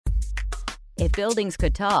If Buildings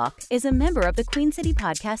Could Talk is a member of the Queen City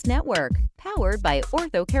Podcast Network, powered by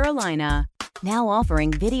Ortho Carolina. Now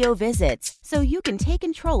offering video visits so you can take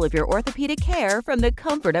control of your orthopedic care from the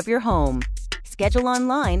comfort of your home. Schedule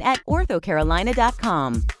online at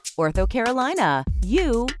orthocarolina.com. Ortho Carolina,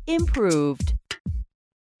 you improved.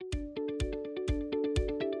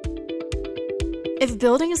 If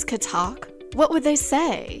buildings could talk, what would they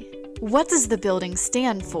say? What does the building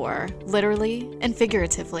stand for, literally and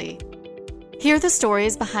figuratively? Hear the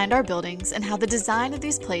stories behind our buildings and how the design of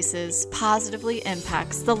these places positively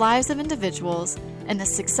impacts the lives of individuals and the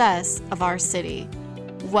success of our city.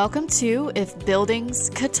 Welcome to If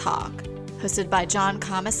Buildings Could Talk, hosted by John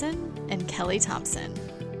Comison and Kelly Thompson.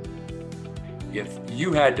 If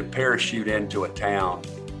you had to parachute into a town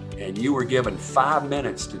and you were given 5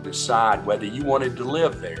 minutes to decide whether you wanted to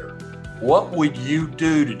live there, what would you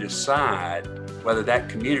do to decide whether that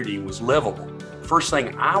community was livable? First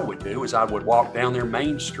thing I would do is I would walk down their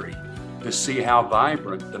main street to see how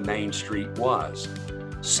vibrant the main street was.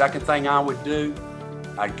 Second thing I would do,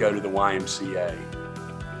 I'd go to the YMCA.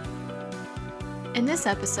 In this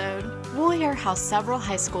episode, we'll hear how several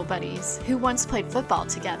high school buddies who once played football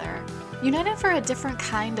together united for a different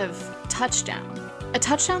kind of touchdown. A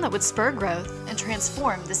touchdown that would spur growth and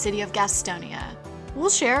transform the city of Gastonia. We'll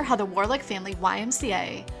share how the Warlick Family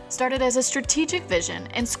YMCA started as a strategic vision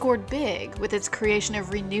and scored big with its creation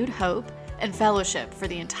of renewed hope and fellowship for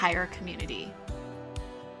the entire community.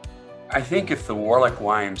 I think if the Warlick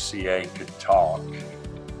YMCA could talk,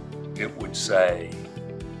 it would say,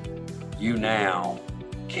 you now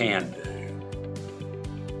can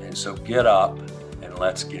do. And so get up and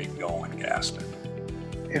let's get going, Gaston.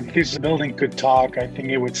 If this building could talk, I think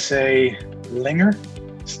it would say, linger,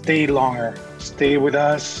 stay longer, stay with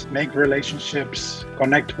us, make relationships,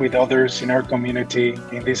 connect with others in our community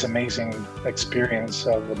in this amazing experience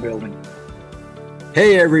of the building.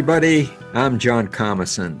 Hey everybody, I'm John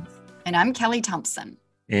Comison. And I'm Kelly Thompson.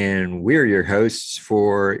 And we're your hosts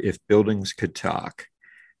for If Buildings Could Talk.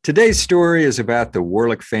 Today's story is about the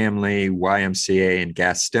Warlick Family YMCA in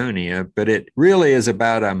Gastonia, but it really is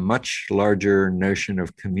about a much larger notion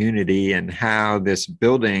of community and how this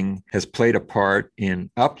building has played a part in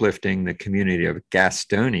uplifting the community of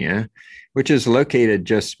Gastonia, which is located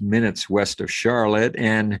just minutes west of Charlotte,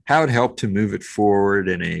 and how it helped to move it forward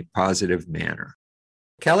in a positive manner.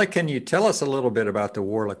 Kelly, can you tell us a little bit about the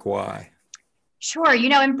Warlick Y? Sure.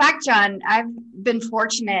 In fact, John, I've been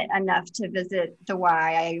fortunate enough to visit the Y.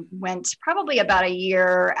 I went probably about a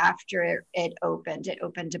year after it opened. It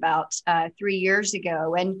opened about 3 years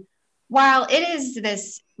ago. And while it is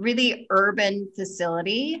this really urban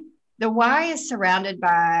facility, the Y is surrounded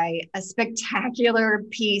by a spectacular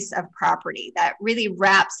piece of property that really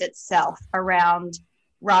wraps itself around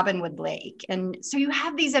Robinwood Lake. And so you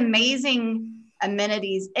have these amazing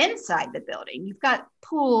amenities inside the building. You've got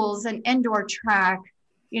pools and indoor track,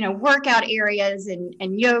 workout areas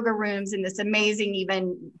and yoga rooms and this amazing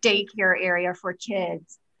even daycare area for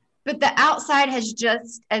kids. But the outside has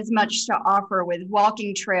just as much to offer with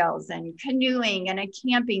walking trails and canoeing and a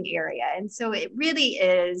camping area. And so it really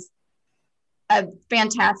is a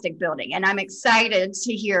fantastic building. And I'm excited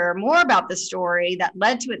to hear more about the story that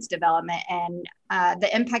led to its development and the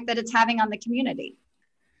impact that it's having on the community.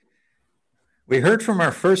 We heard from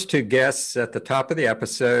our first two guests at the top of the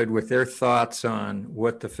episode with their thoughts on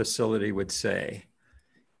what the facility would say.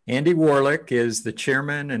 Andy Warlick is the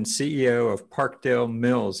chairman and CEO of Parkdale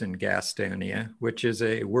Mills in Gastonia, which is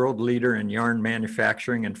a world leader in yarn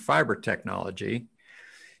manufacturing and fiber technology.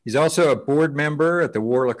 He's also a board member at the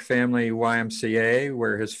Warlick Family YMCA,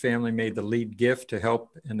 where his family made the lead gift to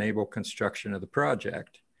help enable construction of the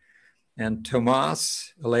project. And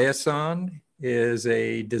Tomas Eliasson is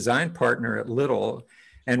a design partner at Little,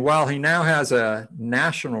 and while he now has a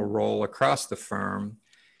national role across the firm,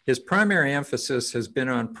 his primary emphasis has been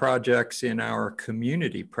on projects in our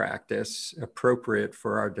community practice appropriate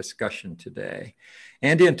for our discussion today.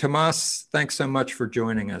 Andy and Tomas, thanks so much for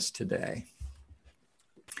joining us today.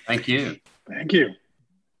 Thank you. Thank you.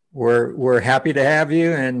 We're happy to have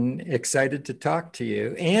you and excited to talk to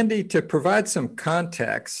you. Andy, to provide some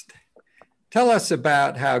context, tell us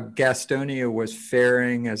about how Gastonia was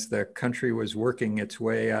faring as the country was working its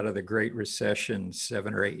way out of the Great Recession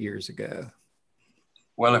 7 or 8 years ago.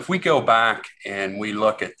 Well, if we go back and we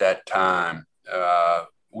look at that time,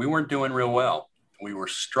 we weren't doing real well. We were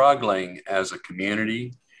struggling as a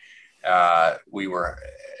community. We were,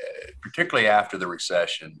 particularly after the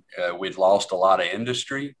recession, we'd lost a lot of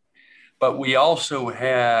industry, but we also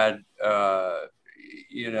had,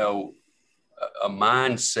 a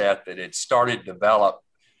mindset that had started to develop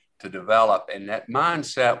to develop. And that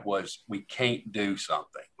mindset was, we can't do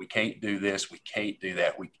something. We can't do this. We can't do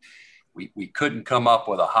that. We couldn't come up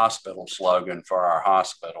with a hospital slogan for our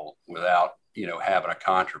hospital without, having a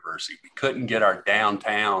controversy. We couldn't get our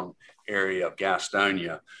downtown area of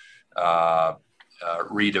Gastonia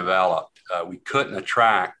redeveloped. We couldn't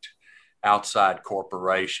attract outside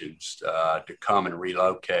corporations to come and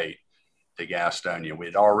relocate to Gastonia. We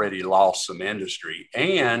had already lost some industry.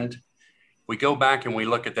 And we go back and we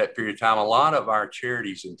look at that period of time, a lot of our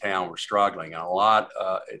charities in town were struggling, and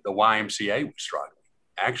the YMCA was struggling.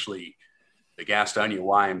 Actually, the Gastonia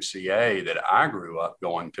YMCA that I grew up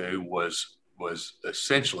going to was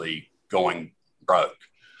essentially going broke.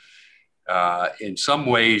 In some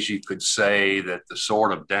ways, you could say that the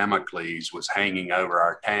sword of Damocles was hanging over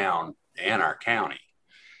our town and our county.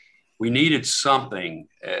 We needed something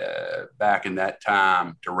back in that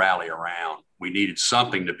time to rally around. We needed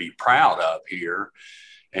something to be proud of here,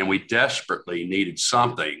 and we desperately needed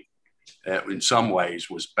something that in some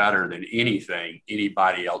ways was better than anything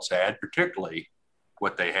anybody else had, particularly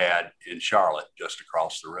what they had in Charlotte, just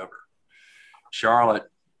across the river. Charlotte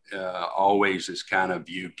always has kind of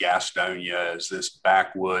viewed Gastonia as this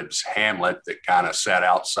backwoods hamlet that kind of sat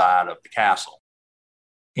outside of the castle.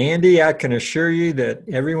 Andy, I can assure you that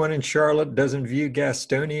everyone in Charlotte doesn't view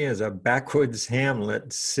Gastonia as a backwoods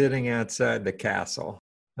hamlet sitting outside the castle.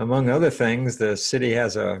 Among other things, the city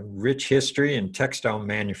has a rich history in textile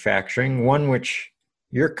manufacturing, one which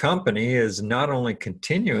your company is not only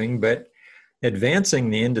continuing, but advancing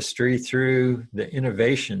the industry through the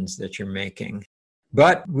innovations that you're making.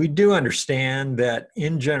 But we do understand that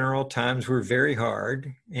in general, times were very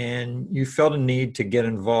hard, and you felt a need to get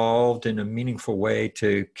involved in a meaningful way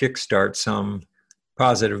to kickstart some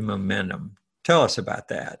positive momentum. Tell us about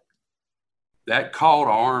that. That call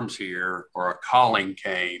to arms here, or a calling,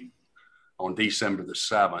 came on December the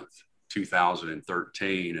 7th,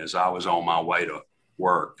 2013, as I was on my way to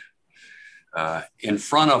work. In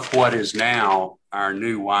front of what is now our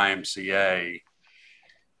new YMCA,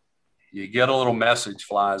 you get a little message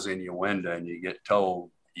flies in your window and you get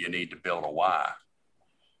told you need to build a Y.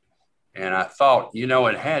 And I thought,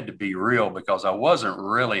 it had to be real, because I wasn't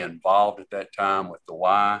really involved at that time with the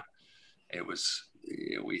Y. It was,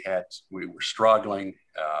 we were struggling.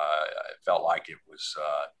 It felt like it was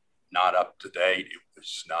not up to date. It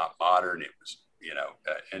was not modern. It was,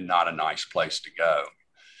 and not a nice place to go.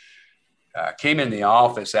 I came in the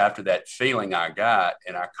office after that feeling I got,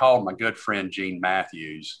 and I called my good friend Gene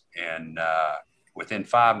Matthews, and within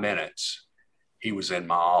 5 minutes, he was in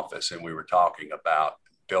my office, and we were talking about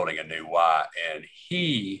building a new Y. And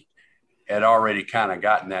he had already kind of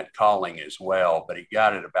gotten that calling as well, but he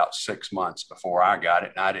got it about 6 months before I got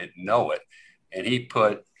it, and I didn't know it. And he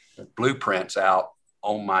put blueprints out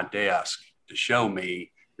on my desk to show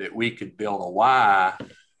me that we could build a Y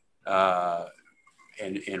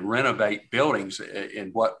and renovate buildings in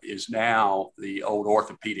what is now the old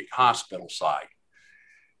orthopedic hospital site.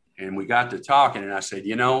 And we got to talking, and I said,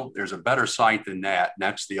 there's a better site than that, and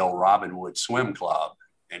that's the old Robin Wood Swim Club.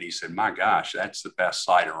 And he said, my gosh, that's the best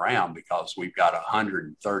site around, because we've got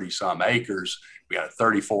 130 some acres. We got a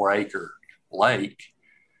 34-acre lake.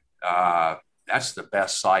 That's the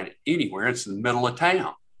best site anywhere. It's in the middle of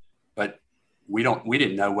town, but we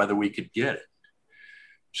didn't know whether we could get it.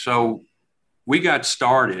 So we got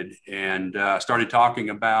started and started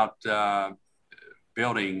talking about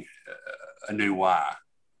building a new Y.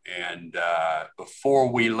 And before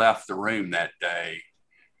we left the room that day,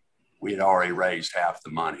 we had already raised half the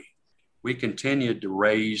money. We continued to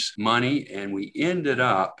raise money, and we ended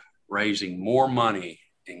up raising more money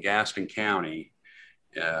in Gaston County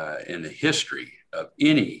in the history of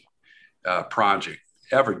any project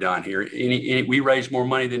ever done here. We raised more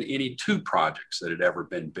money than any two projects that had ever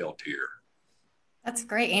been built here. That's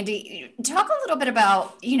great, Andy. Talk a little bit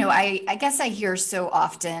about, I guess I hear so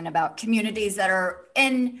often about communities that are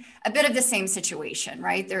in a bit of the same situation,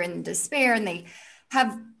 right? They're in despair and they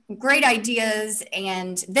have great ideas,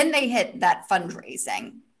 and then they hit that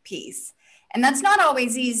fundraising piece. And that's not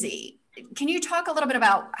always easy. Can you talk a little bit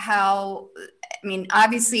about how,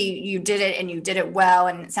 obviously you did it and you did it well,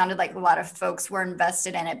 and it sounded like a lot of folks were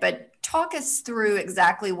invested in it, but talk us through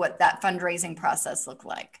exactly what that fundraising process looked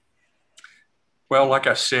like. Well, like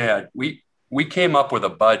I said, we came up with a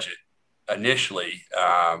budget initially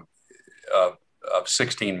of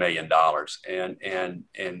 $16 million.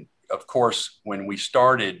 And of course, when we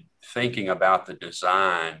started thinking about the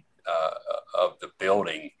design of the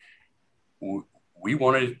building, we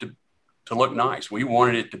wanted it to look nice. We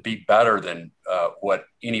wanted it to be better than what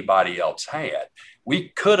anybody else had. We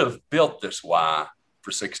could have built this Y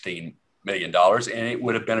for $16 million, and it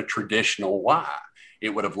would have been a traditional Y. It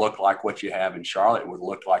would have looked like what you have in Charlotte. It would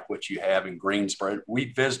look like what you have in Greensboro.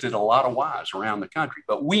 We visited a lot of Ys around the country,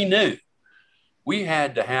 but we knew we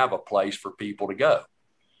had to have a place for people to go.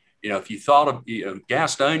 If you thought of,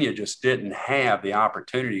 Gastonia just didn't have the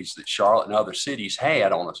opportunities that Charlotte and other cities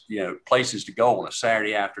had on places to go on a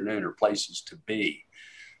Saturday afternoon or places to be.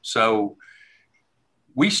 So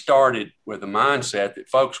we started with the mindset that,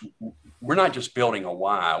 folks, we're not just building a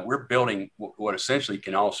Y, we're building what essentially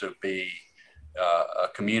can also be a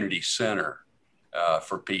community center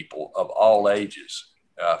for people of all ages,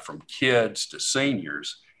 from kids to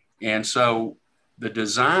seniors. And so the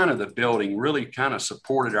design of the building really kind of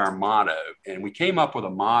supported our motto. And we came up with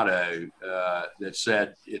a motto that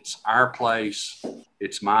said, it's our place,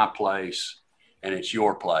 it's my place, and it's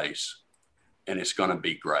your place, and it's going to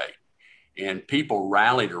be great. And people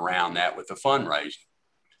rallied around that with the fundraising.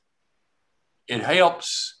 It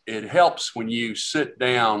helps when you sit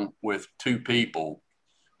down with two people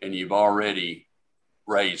and you've already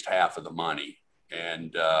raised half of the money.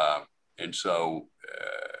 And so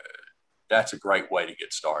that's a great way to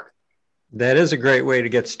get started. That is a great way to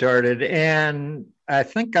get started. And I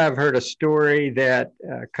think I've heard a story that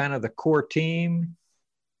kind of the core team,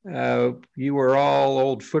 you were all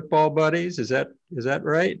old football buddies. Is that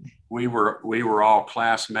right? We were all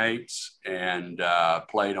classmates and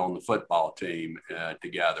played on the football team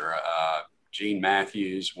together. Gene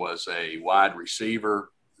Matthews was a wide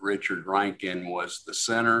receiver. Richard Rankin was the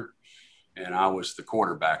center, and I was the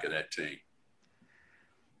quarterback of that team.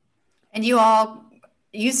 And you all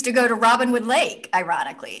used to go to Robinwood Lake,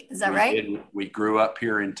 ironically. Is that right? We grew up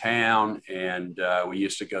here in town, and we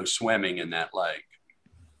used to go swimming in that lake.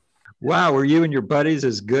 Wow. Were you and your buddies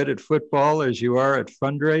as good at football as you are at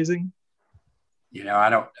fundraising? I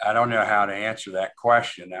don't know how to answer that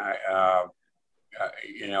question. I'm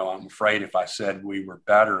afraid if I said we were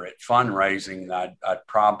better at fundraising, I'd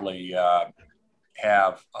probably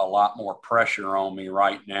have a lot more pressure on me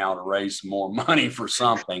right now to raise some more money for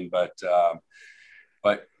something. But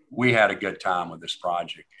we had a good time with this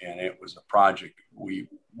project, and it was a project we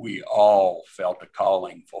all felt a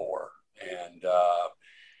calling for. And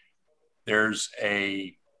there's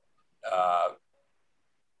the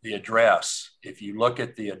address. If you look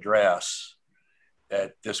at the address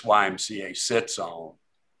that this YMCA sits on,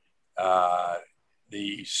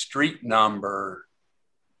 the street number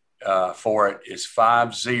for it is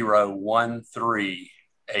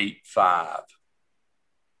 501385.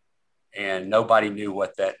 And nobody knew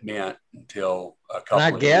what that meant until a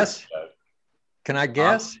couple of years ago. Can I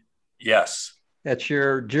guess? Yes. That's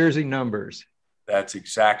your jersey numbers. That's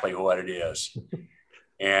exactly what it is.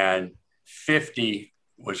 And 50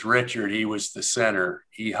 was Richard. He was the center.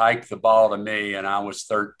 He hiked the ball to me, and I was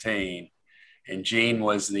 13. And Gene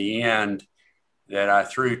was the end that I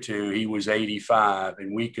threw to. He was 85.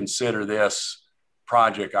 And we consider this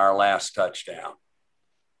project our last touchdown.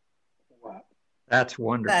 Wow. That's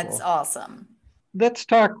wonderful. That's awesome. Let's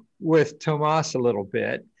talk with Tomas a little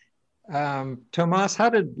bit. Tomas, how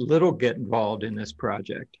did Little get involved in this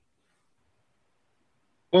project?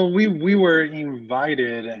 Well, we were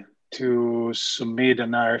invited to submit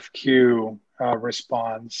an RFQ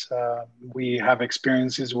response. We have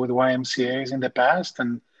experiences with YMCAs in the past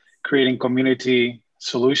and creating community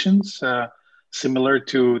solutions similar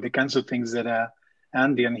to the kinds of things that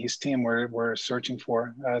Andy and his team were searching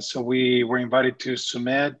for. So we were invited to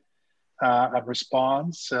submit a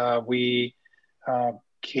response. We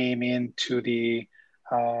came into the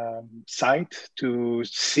site to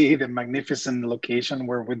see the magnificent location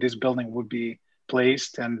where this building would be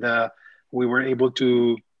placed, and we were able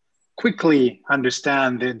to quickly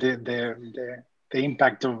understand the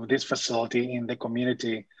impact of this facility in the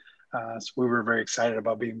community. So we were very excited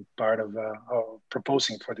about being part of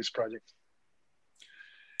proposing for this project.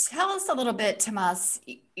 Tell us a little bit, Tomas.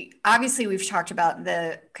 Obviously, we've talked about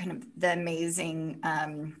the amazing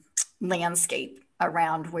landscape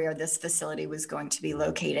around where this facility was going to be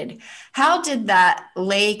located. How did that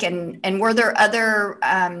lake and were there other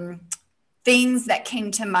things that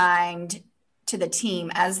came to mind to the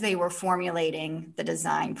team as they were formulating the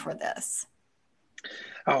design for this?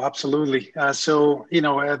 Oh, absolutely. So, in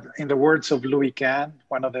the words of Louis Kahn,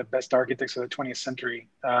 one of the best architects of the 20th century,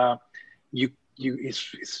 you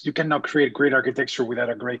cannot create great architecture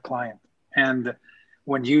without a great client. And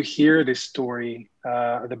when you hear this story,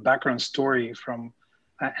 the background story from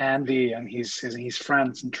Andy and his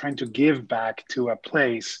friends and trying to give back to a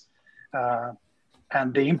place,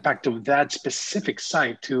 and the impact of that specific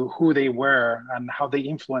site to who they were and how they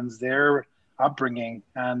influenced their upbringing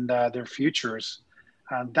and their futures,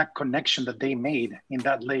 that connection that they made in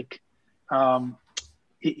that lake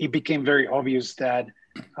it became very obvious that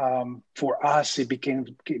for us, it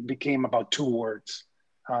became about two words.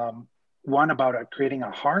 One about creating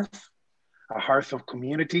a hearth of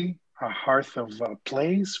community, a hearth of a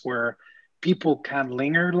place where people can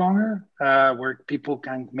linger longer, where people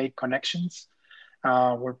can make connections,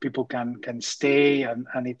 where people can stay, and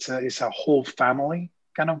it's a whole family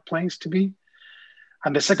kind of place to be.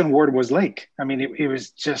 And the second word was lake. I mean, it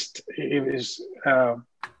was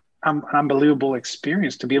an unbelievable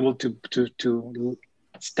experience to be able to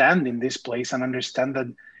stand in this place and understand that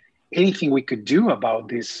anything we could do about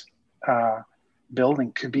this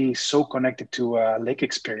building could be so connected to a lake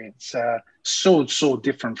experience, so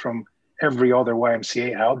different from every other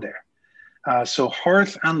YMCA out there. So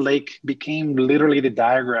hearth and lake became literally the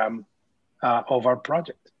diagram of our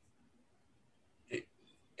project.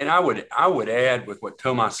 And I would add with what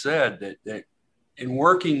Tomas said that in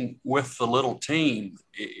working with the little team,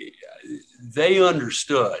 they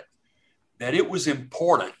understood that it was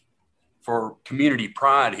important for community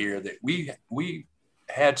pride here that we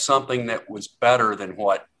had something that was better than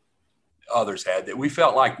what others had, that we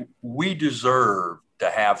felt like we deserved to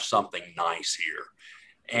have something nice here.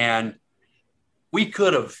 And we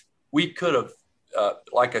could have,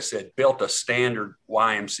 like I said, built a standard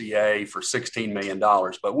YMCA for $16 million,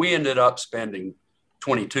 but we ended up spending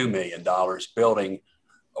 $22 million building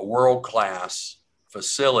a world-class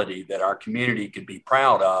facility that our community could be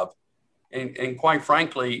proud of. And quite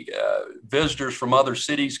frankly, visitors from other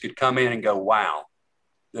cities could come in and go, wow,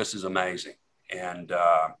 this is amazing. And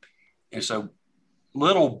so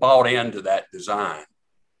Little bought into that design.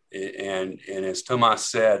 And as Tomas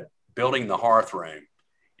said, building the hearth room,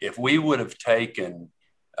 if we would have taken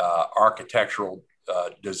architectural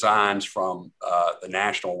designs from the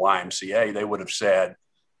National YMCA, they would have said,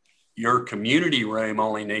 your community room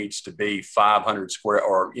only needs to be 500 square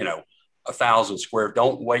or, 1,000 square.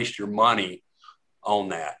 Don't waste your money on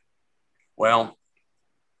that. Well,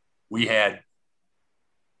 we had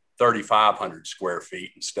 3,500 square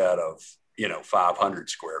feet instead of, 500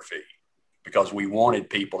 square feet, because we wanted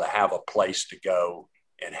people to have a place to go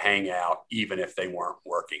and hang out, even if they weren't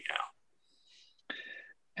working out.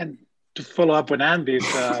 And to follow up on Andy's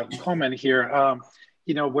comment here,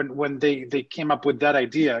 when they came up with that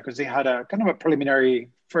idea, because they had a kind of a preliminary,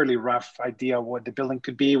 fairly rough idea of what the building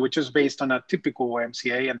could be, which is based on a typical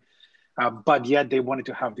YMCA, and but yet they wanted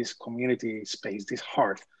to have this community space, this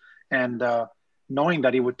hearth, and knowing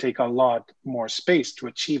that it would take a lot more space to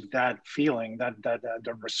achieve that feeling, that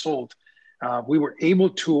the result, we were able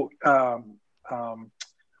to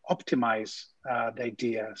optimize the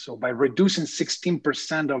idea. So by reducing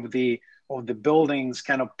 16% of the building's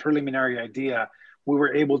kind of preliminary idea, we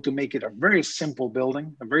were able to make it a very simple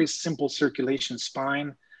building, a very simple circulation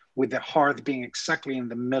spine, with the hearth being exactly in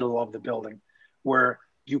the middle of the building, where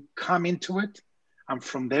you come into it, and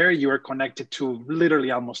from there you are connected to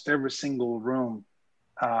literally almost every single room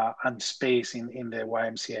and space in the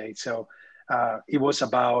YMCA. So it was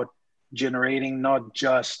about generating not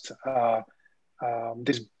just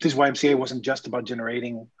this YMCA wasn't just about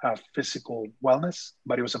generating physical wellness,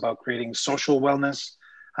 but it was about creating social wellness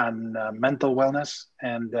and mental wellness.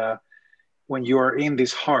 And when you are in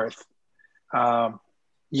this hearth,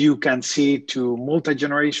 you can see to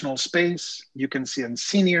multi-generational space, you can see in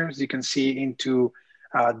seniors, you can see into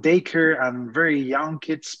daycare and very young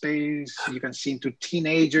kids space, you can see into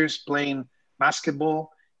teenagers playing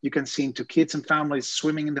basketball, you can see into kids and families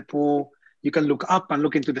swimming in the pool. You can look up and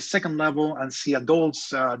look into the second level and see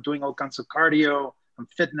adults doing all kinds of cardio and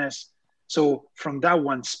fitness. So from that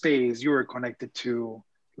one space, you are connected to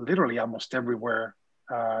literally almost everywhere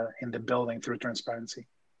in the building through transparency.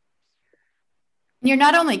 You're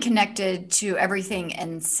not only connected to everything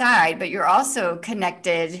inside, but you're also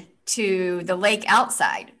connected to the lake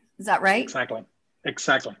outside. Is that right?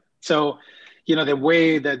 Exactly. So, the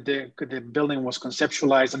way that the building was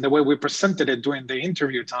conceptualized and the way we presented it during the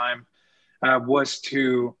interview time was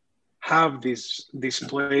to have this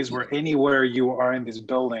place where anywhere you are in this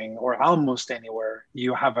building, or almost anywhere,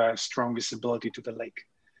 you have a strong visibility to the lake.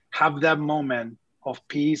 Have that moment of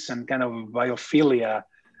peace and kind of biophilia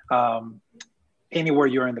anywhere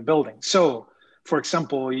you're in the building. So, for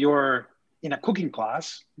example, you're in a cooking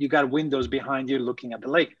class, you got windows behind you looking at the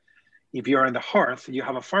lake. If you're in the hearth, you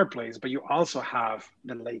have a fireplace, but you also have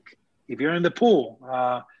the lake. If you're in the pool,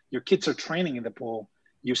 your kids are training in the pool,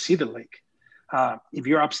 you see the lake. If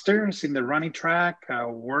you're upstairs in the running track,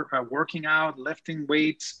 working out, lifting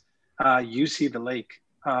weights, you see the lake.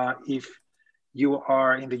 If you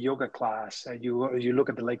are in the yoga class, you look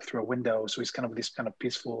at the lake through a window, so it's kind of this kind of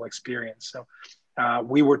peaceful experience. So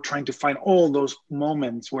we were trying to find all those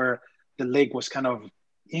moments where the lake was kind of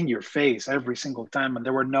in your face every single time. And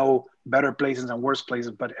there were no better places and worse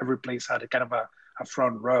places, but every place had a kind of a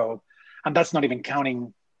front row. And that's not even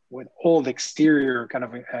counting with all the exterior kind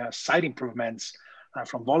of site improvements,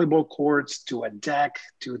 from volleyball courts to a deck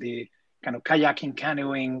to the kind of kayaking,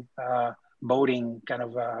 canoeing, boating kind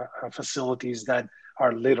of facilities that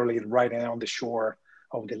are literally right on the shore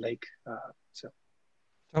of the lake.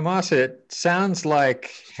 Tomas, it sounds like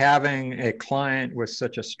having a client with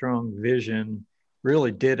such a strong vision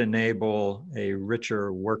really did enable a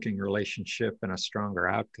richer working relationship and a stronger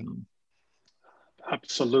outcome.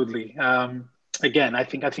 Absolutely. Again, I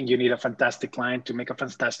think you need a fantastic client to make a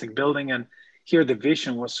fantastic building, and here the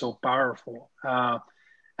vision was so powerful.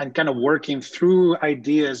 And kind of working through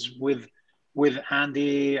ideas with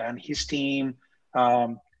Andy and his team,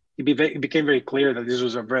 it became very clear that this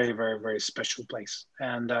was a very, very, very special place,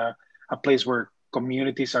 and a place where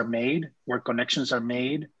communities are made, where connections are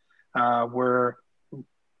made, where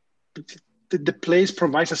the place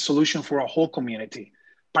provides a solution for a whole community.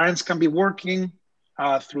 Parents can be working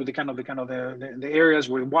through the areas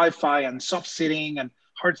with Wi-Fi and soft sitting and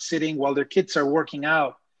hard sitting while their kids are working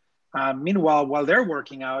out. Meanwhile, while they're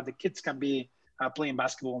working out, the kids can be playing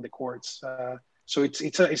basketball on the courts. So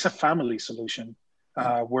it's a family solution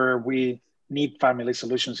where we need family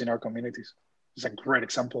solutions in our communities. It's a great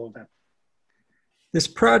example of that. This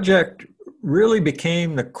project really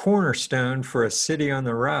became the cornerstone for a city on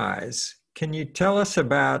the rise. Can you tell us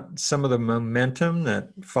about some of the momentum that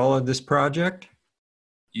followed this project?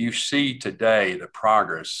 You see today the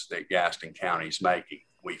progress that Gaston County is making.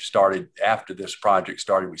 We've started, after this project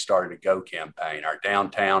started, we started a GO campaign. Our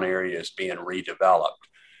downtown area is being redeveloped.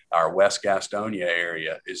 Our West Gastonia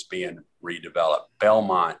area is being redeveloped.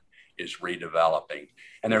 Belmont is redeveloping.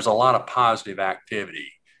 And there's a lot of positive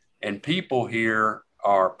activity. And people here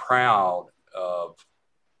are proud of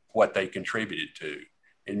what they contributed to.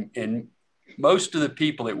 And most of the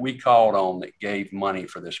people that we called on that gave money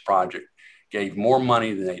for this project gave more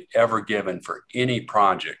money than they'd ever given for any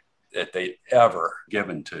project that they'd ever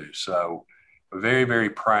given to. So we're very, very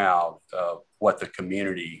proud of what the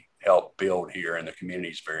community helped build here, and the community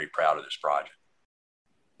is very proud of this project.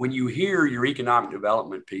 When you hear your economic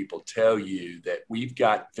development people tell you that we've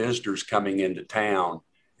got visitors coming into town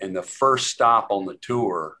and the first stop on the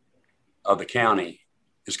tour of the county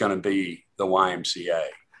is going to be the YMCA.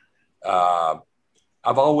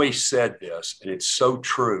 I've always said this, and it's so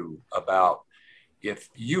true, about if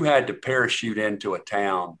you had to parachute into a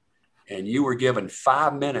town and you were given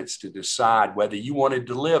 5 minutes to decide whether you wanted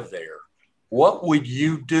to live there, what would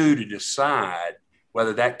you do to decide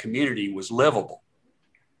whether that community was livable?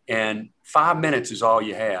 And 5 minutes is all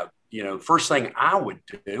you have. You know, first thing I would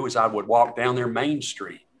do is I would walk down their main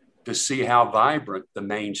street to see how vibrant the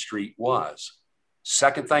main street was.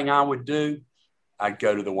 Second thing I would do, I'd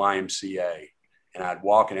go to the YMCA and I'd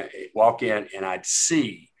walk in and I'd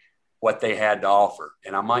see what they had to offer.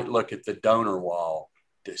 And I might look at the donor wall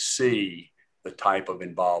to see the type of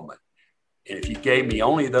involvement. And if you gave me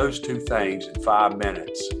only those two things in 5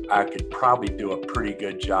 minutes, I could probably do a pretty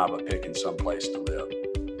good job of picking some place to live.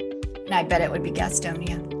 And I bet it would be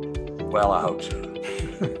Gastonia. Well, I hope so.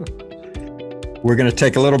 We're going to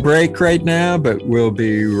take a little break right now, but we'll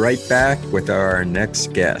be right back with our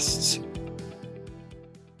next guests.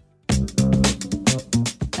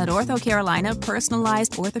 At Ortho Carolina,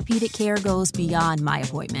 personalized orthopedic care goes beyond my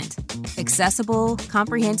appointment. Accessible,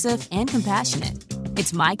 comprehensive, and compassionate.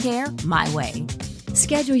 It's my care, my way.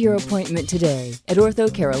 Schedule your appointment today at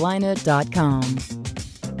orthocarolina.com.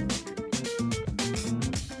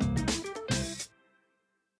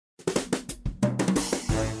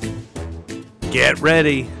 Get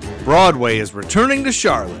ready. Broadway is returning to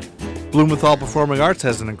Charlotte. Blumenthal Performing Arts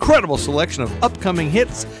has an incredible selection of upcoming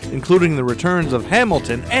hits, including the returns of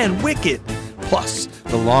Hamilton and Wicked, plus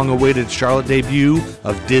the long-awaited Charlotte debut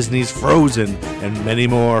of Disney's Frozen, and many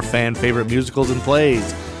more fan-favorite musicals and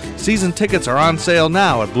plays. Season tickets are on sale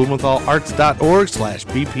now at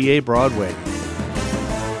blumenthalarts.org/BPA Broadway.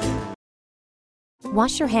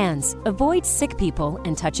 Wash your hands, avoid sick people,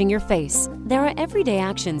 and touching your face. There are everyday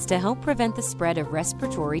actions to help prevent the spread of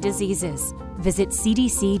respiratory diseases. Visit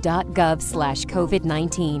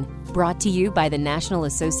cdc.gov/COVID-19. Brought to you by the National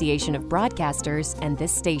Association of Broadcasters and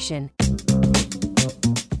this station.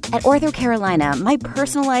 At Ortho Carolina, my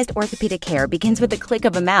personalized orthopedic care begins with the click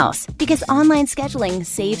of a mouse because online scheduling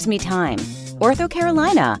saves me time. Ortho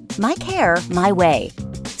Carolina, my care, my way.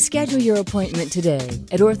 Schedule your appointment today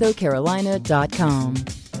at orthocarolina.com.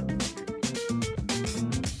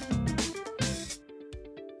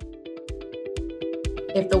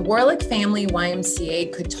 If the Warlick Family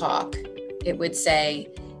YMCA could talk, it would say,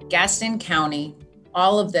 Gaston County,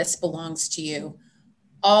 all of this belongs to you.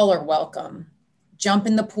 All are welcome. Jump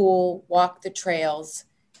in the pool, walk the trails,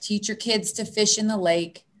 teach your kids to fish in the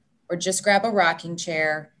lake, or just grab a rocking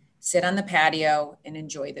chair, sit on the patio, and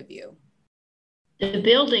enjoy the view. The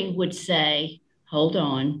building would say, hold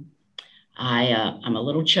on, I'm a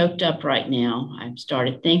little choked up right now. I've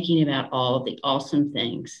started thinking about all of the awesome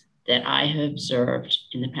things that I have observed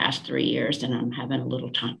in the past 3 years, and I'm having a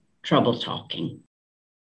little trouble talking.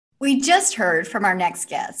 We just heard from our next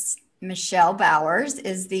guest. Michelle Bowers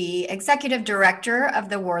is the executive director of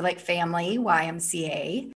the Warlick Family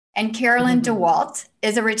YMCA, and Carolyn DeWalt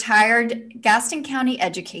is a retired Gaston County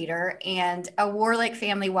educator and a Warlick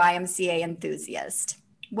Family YMCA enthusiast.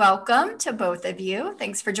 Welcome to both of you.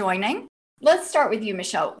 Thanks for joining. Let's start with you,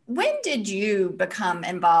 Michelle. When did you become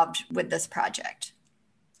involved with this project?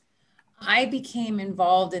 I became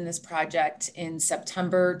involved in this project in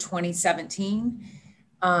September 2017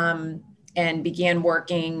 and began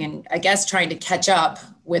working and I guess trying to catch up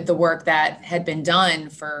with the work that had been done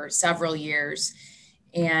for several years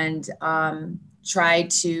and try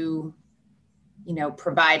to,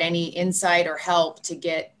 provide any insight or help to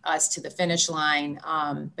get us to the finish line.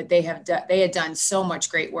 But they had done so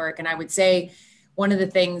much great work. And I would say one of the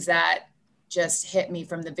things that just hit me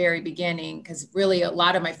from the very beginning, because really a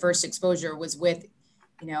lot of my first exposure was with,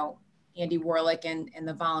 Andy Warlick and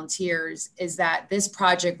the volunteers, is that this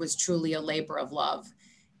project was truly a labor of love.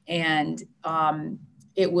 And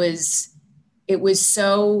it was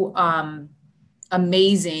so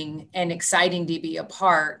amazing and exciting to be a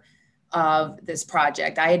part of this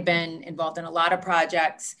project. I had been involved in a lot of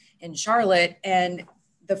projects in Charlotte, and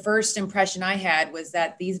the first impression I had was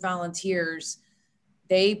that these volunteers,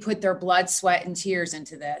 they put their blood, sweat, and tears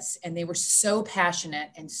into this, and they were so passionate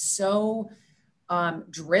and so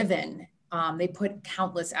driven. They put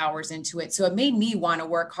countless hours into it. So it made me want to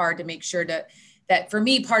work hard to make sure that for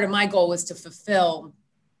me, part of my goal was to fulfill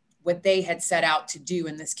what they had set out to do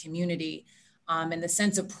in this community, and the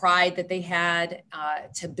sense of pride that they had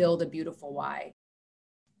to build a beautiful Y.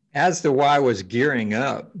 As the Y was gearing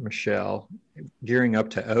up, Michelle, gearing up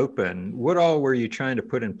to open, what all were you trying to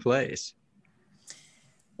put in place?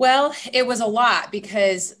 Well, it was a lot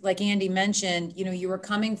because, like Andy mentioned, you were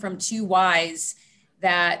coming from two Ys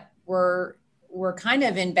that were kind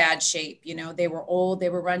of in bad shape. They were old, they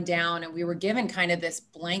were run down, and we were given kind of this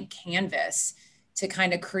blank canvas to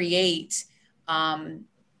kind of create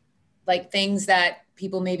like things that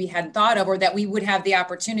people maybe hadn't thought of or that we would have the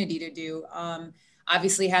opportunity to do.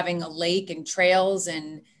 Obviously, having a lake and trails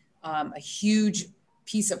and a huge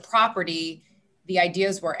piece of property, the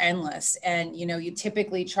ideas were endless. And, you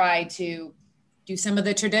typically try to do some of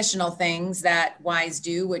the traditional things that Ys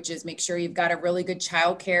do, which is make sure you've got a really good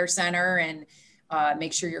child care center and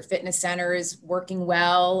make sure your fitness center is working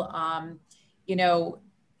well.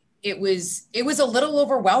 It was a little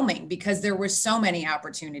overwhelming because there were so many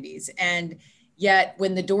opportunities. And yet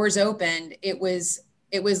when the doors opened, it was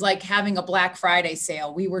like having a Black Friday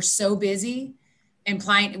sale. We were so busy and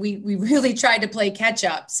we really tried to play catch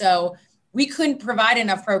up. So we couldn't provide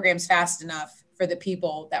enough programs fast enough for the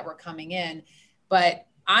people that were coming in. But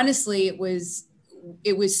honestly, it was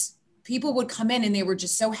people would come in and they were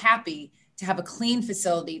just so happy to have a clean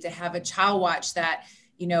facility, to have a child watch that,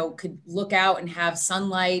 could look out and have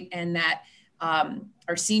sunlight, and that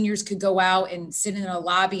our seniors could go out and sit in a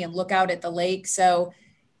lobby and look out at the lake. So,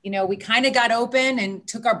 we kind of got open and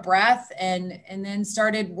took our breath and then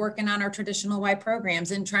started working on our traditional Y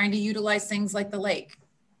programs and trying to utilize things like the lake.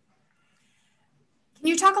 Can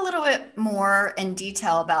you talk a little bit more in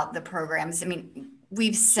detail about the programs? I mean,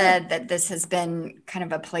 we've said that this has been kind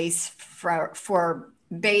of a place for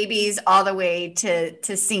babies all the way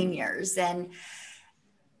to seniors, and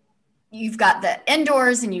you've got the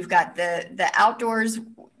indoors and you've got the outdoors.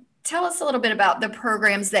 Tell us a little bit about the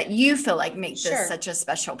programs that you feel like make this such a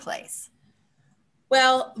special place.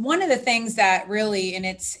 Well, one of the things that really, and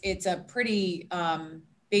it's a pretty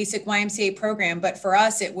basic YMCA program, but for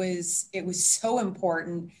us, it was so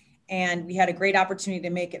important, and we had a great opportunity to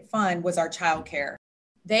make it fun, was our childcare.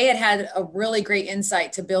 They had a really great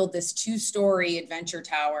insight to build this 2-story adventure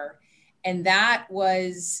tower, and that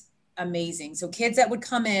was amazing. So kids that would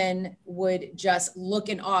come in would just look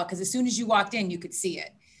in awe, because as soon as you walked in, you could see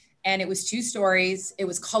it. And it was 2 stories, it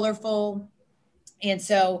was colorful. And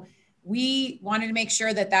so we wanted to make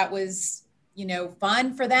sure that was,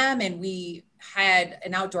 fun for them. And we had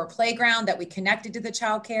an outdoor playground that we connected to the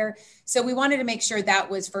childcare. So we wanted to make sure that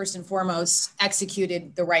was first and foremost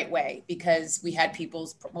executed the right way, because we had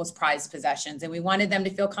people's most prized possessions and we wanted them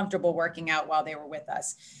to feel comfortable working out while they were with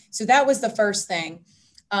us. So that was the first thing.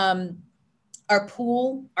 our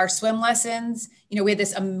pool, our swim lessons, we had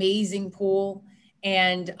this amazing pool.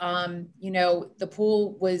 And, the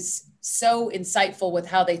pool was so insightful with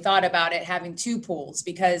how they thought about it, having two pools,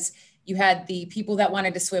 because you had the people that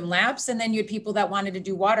wanted to swim laps, and then you had people that wanted to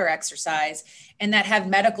do water exercise and that have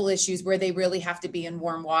medical issues where they really have to be in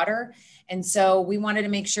warm water. And so we wanted to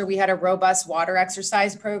make sure we had a robust water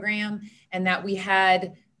exercise program and that we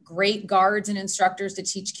had great guards and instructors to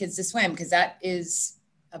teach kids to swim, because that is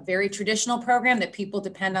a very traditional program that people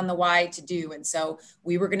depend on the Y to do. And so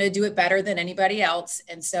we were going to do it better than anybody else.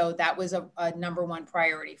 And so that was a number one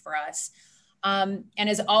priority for us. And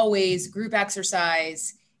as always, group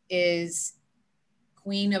exercise is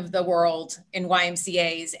queen of the world in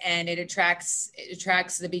YMCAs, and it attracts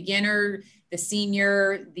the beginner, the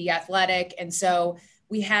senior, the athletic. And so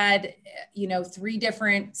we had, 3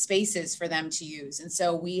 different spaces for them to use. And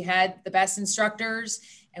so we had the best instructors,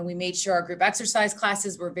 and we made sure our group exercise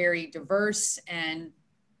classes were very diverse. And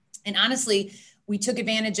honestly, we took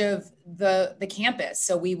advantage of the campus.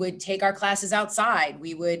 So we would take our classes outside.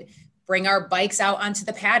 We would bring our bikes out onto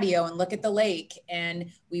the patio and look at the lake,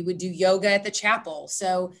 and we would do yoga at the chapel.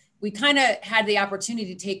 So we kind of had the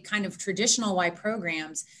opportunity to take kind of traditional Y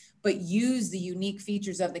programs, but use the unique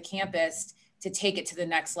features of the campus to take it to the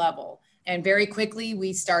next level. And very quickly,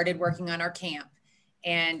 we started working on our camp.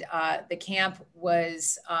 And the camp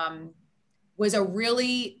was a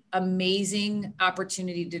really amazing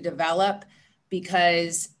opportunity to develop,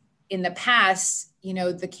 because in the past,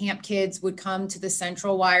 the camp kids would come to the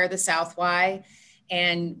Central Y or the South Y,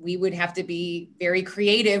 and we would have to be very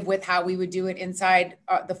creative with how we would do it inside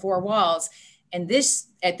the 4 walls. And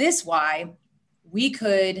at this Y, we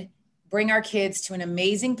could bring our kids to an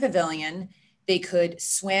amazing pavilion. They could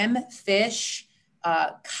swim, fish,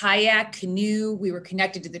 kayak, canoe. We were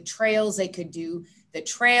connected to the trails. They could do the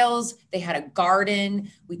trails. They had a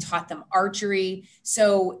garden. We taught them archery.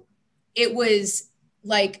 So it was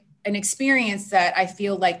like an experience that I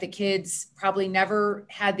feel like the kids probably never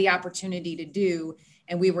had the opportunity to do,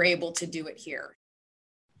 and we were able to do it here.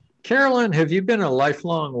 Carolyn, have you been a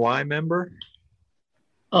lifelong Y member?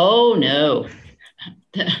 Oh, no.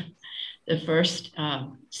 The first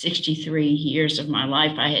 63 years of my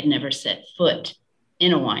life, I had never set foot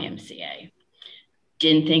in a YMCA.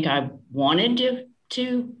 Didn't think I wanted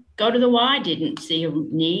to go to the Y, didn't see a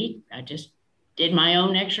need. I just did my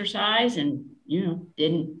own exercise and,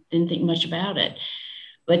 didn't think much about it.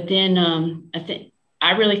 But then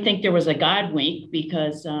I really think there was a God wink,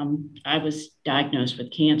 because I was diagnosed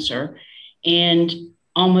with cancer and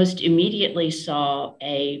almost immediately saw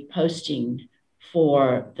a posting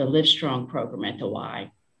for the Live Strong program at the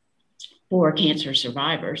Y for cancer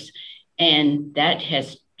survivors. And that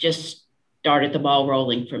has just started the ball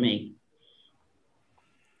rolling for me.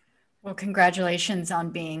 Well, congratulations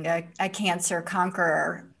on being a cancer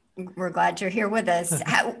conqueror. We're glad you're here with us.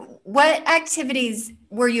 What activities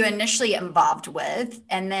were you initially involved with?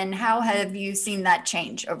 And then how have you seen that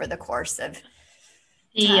change over the course of time?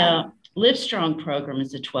 The Live Strong program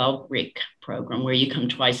is a 12-week program where you come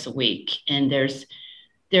twice a week. And there's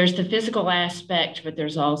the physical aspect, but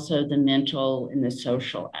there's also the mental and the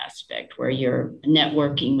social aspect where you're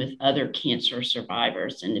networking with other cancer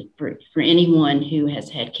survivors. And for anyone who has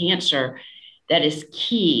had cancer, that is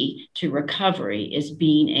key to recovery, is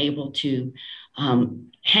being able to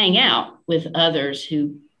hang out with others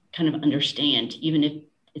who kind of understand, even if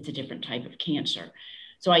it's a different type of cancer.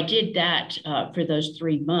 So I did that for those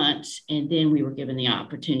 3 months, and then we were given the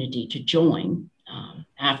opportunity to join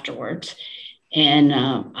afterwards. And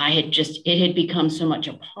it had become so much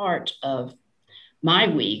a part of my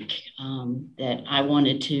week that I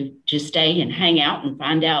wanted to just stay and hang out and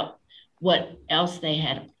find out what else they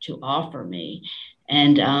had to offer me.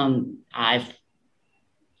 And I've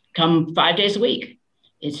come 5 days a week.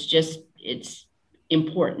 It's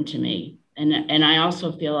important to me. And I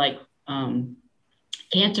also feel like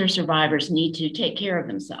cancer survivors need to take care of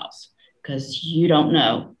themselves, because you don't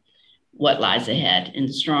know what lies ahead. And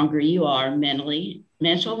the stronger you are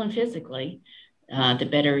mental and physically, the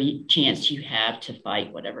better chance you have to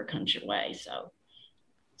fight whatever comes your way.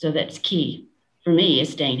 So that's key for me,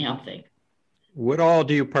 is staying healthy. What all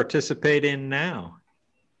do you participate in now?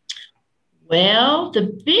 Well,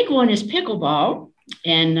 the big one is pickleball.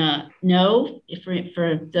 And no,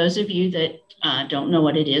 for those of you that don't know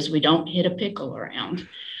what it is, we don't hit a pickle around.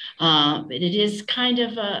 But it is kind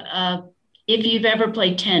of if you've ever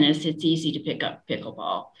played tennis, it's easy to pick up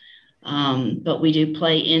pickleball. But we do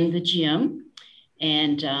play in the gym.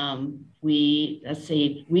 And we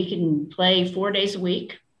can play 4 days a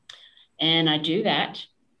week. And I do that.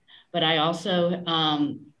 But I also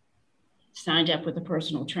signed up with a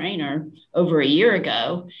personal trainer over a year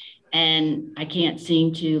ago, and I can't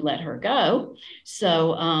seem to let her go.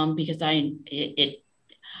 So because I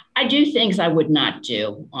do things I would not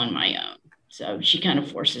do on my own. So she kind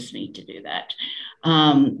of forces me to do that.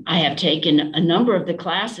 I have taken a number of the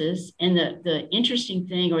classes, and the interesting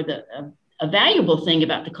thing, or a valuable thing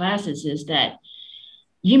about the classes, is that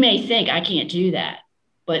you may think I can't do that,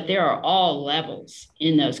 but there are all levels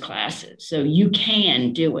in those classes. So you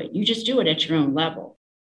can do it. You just do it at your own level.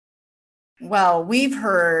 Well, we've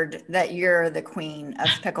heard that you're the queen of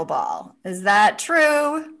pickleball. Is that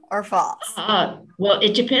true or false? Well,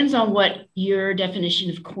 it depends on what your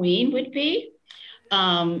definition of queen would be.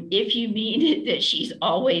 If you mean that she's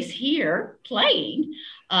always here playing,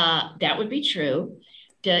 that would be true.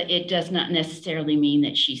 It does not necessarily mean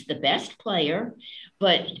that she's the best player.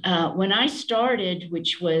 But when I started,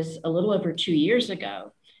 which was a little over 2 years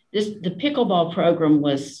ago, the pickleball program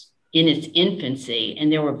was in its infancy, and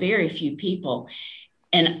there were very few people.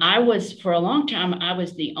 And for a long time, I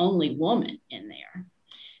was the only woman in there.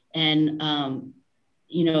 And,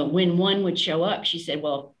 when one would show up, she said,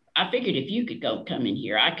 well, I figured if you could come in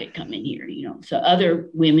here, I could come in here, So other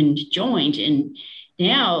women joined. And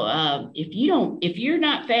now if you're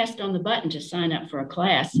not fast on the button to sign up for a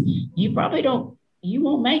class, you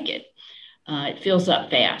won't make it. It fills up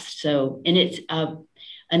fast. So, and it's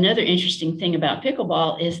another interesting thing about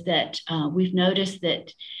pickleball is that we've noticed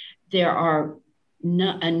that there are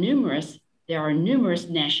numerous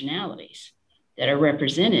nationalities that are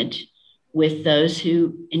represented with those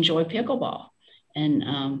who enjoy pickleball.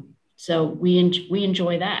 And so we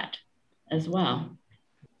enjoy that as well.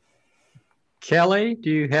 Kelly, do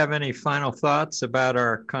you have any final thoughts about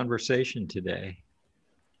our conversation today?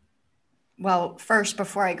 Well, first,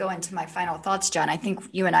 before I go into my final thoughts, John, I think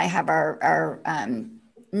you and I have our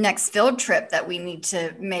next field trip that we need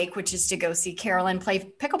to make, which is to go see Carolyn play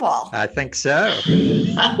pickleball. I think so.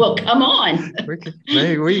 Well, come on. We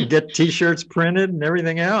can get T-shirts printed and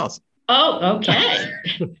everything else. Oh, okay.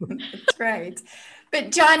 That's right.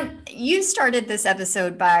 But John, you started this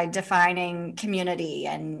episode by defining community,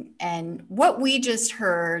 and what we just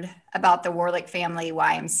heard about the Warlick Family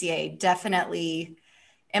YMCA definitely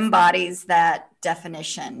embodies that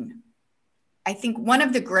definition. I think one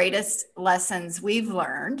of the greatest lessons we've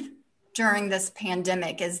learned during this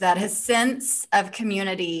pandemic is that a sense of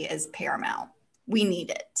community is paramount. We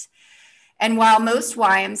need it. And while most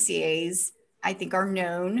YMCAs, I think, are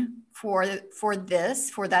known for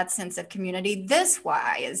that sense of community, this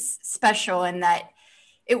Y is special in that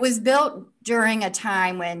it was built during a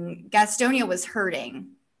time when Gastonia was hurting,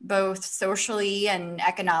 both socially and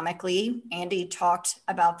economically. Andy talked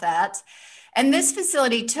about that. And this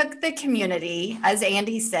facility took the community, as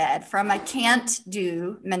Andy said, from a can't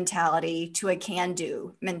do mentality to a can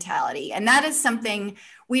do mentality. And that is something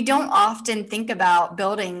we don't often think about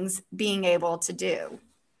buildings being able to do.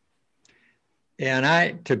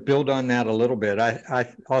 And to build on that a little bit,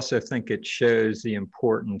 I also think it shows the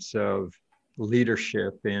importance of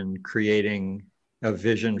leadership in creating a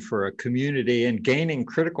vision for a community and gaining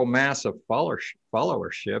critical mass of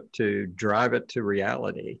followership to drive it to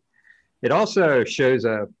reality. It also shows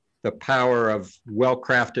the power of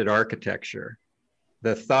well-crafted architecture.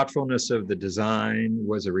 The thoughtfulness of the design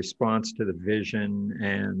was a response to the vision,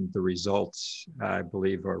 and the results, I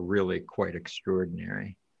believe, are really quite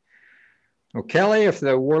extraordinary. Well, Kelly, if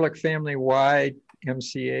the Warlick Family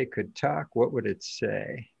YMCA could talk, what would it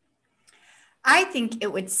say? I think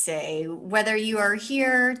it would say, whether you are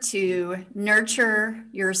here to nurture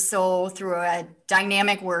your soul through a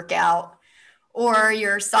dynamic workout, or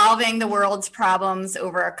you're solving the world's problems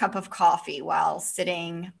over a cup of coffee while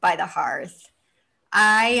sitting by the hearth,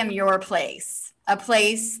 I am your place, a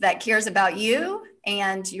place that cares about you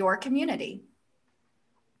and your community.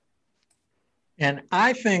 And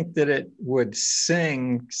I think that it would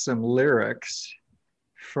sing some lyrics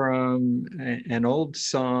from an old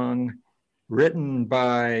song written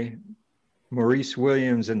by Maurice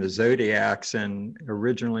Williams and the Zodiacs and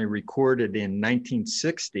originally recorded in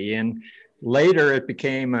 1960. And later it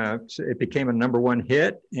became a #1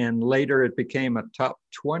 hit, and later it became a top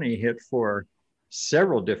 20 hit for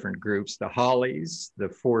several different groups. The Hollies, the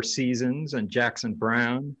Four Seasons, and Jackson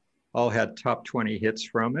Browne all had top 20 hits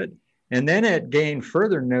from it. And then it gained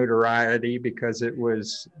further notoriety because it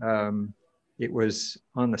was on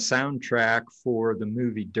the soundtrack for the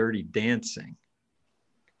movie Dirty Dancing.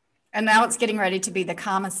 And now it's getting ready to be the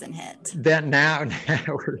Comison hit.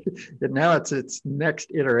 Now it's its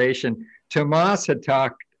next iteration. Tomas had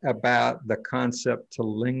talked about the concept to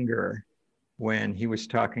linger when he was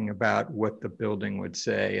talking about what the building would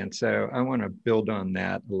say. And so I want to build on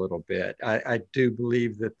that a little bit. I do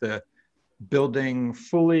believe that the building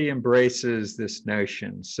fully embraces this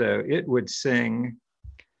notion. So it would sing,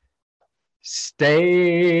 "Stay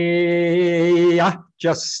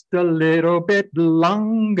just a little bit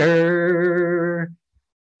longer.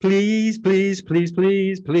 Please, please, please,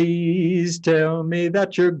 please, please tell me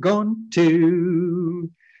that you're going to.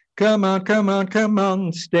 Come on, come on, come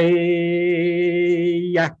on, stay.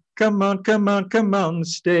 Yeah, come on, come on, come on,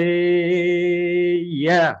 stay.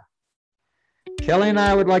 Yeah." Kelly and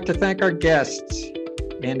I would like to thank our guests,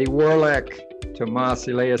 Andy Warlick, Tomas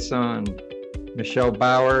Eliasson, Michelle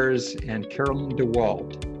Bowers, and Carolyn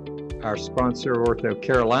DeWalt. Our sponsor, Ortho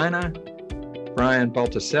Carolina, Brian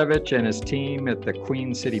Baltasevich and his team at the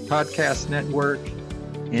Queen City Podcast Network,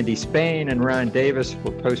 Andy Spain and Ryan Davis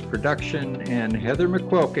for post-production, and Heather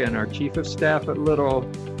McQuilkin, our chief of staff at Little,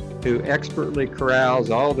 who expertly corrals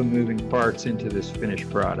all the moving parts into this finished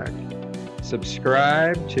product.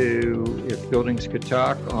 Subscribe to If Buildings Could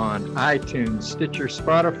Talk on iTunes, Stitcher,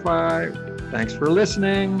 Spotify. Thanks for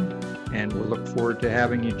listening, and we'll look forward to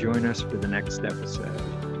having you join us for the next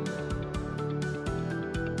episode.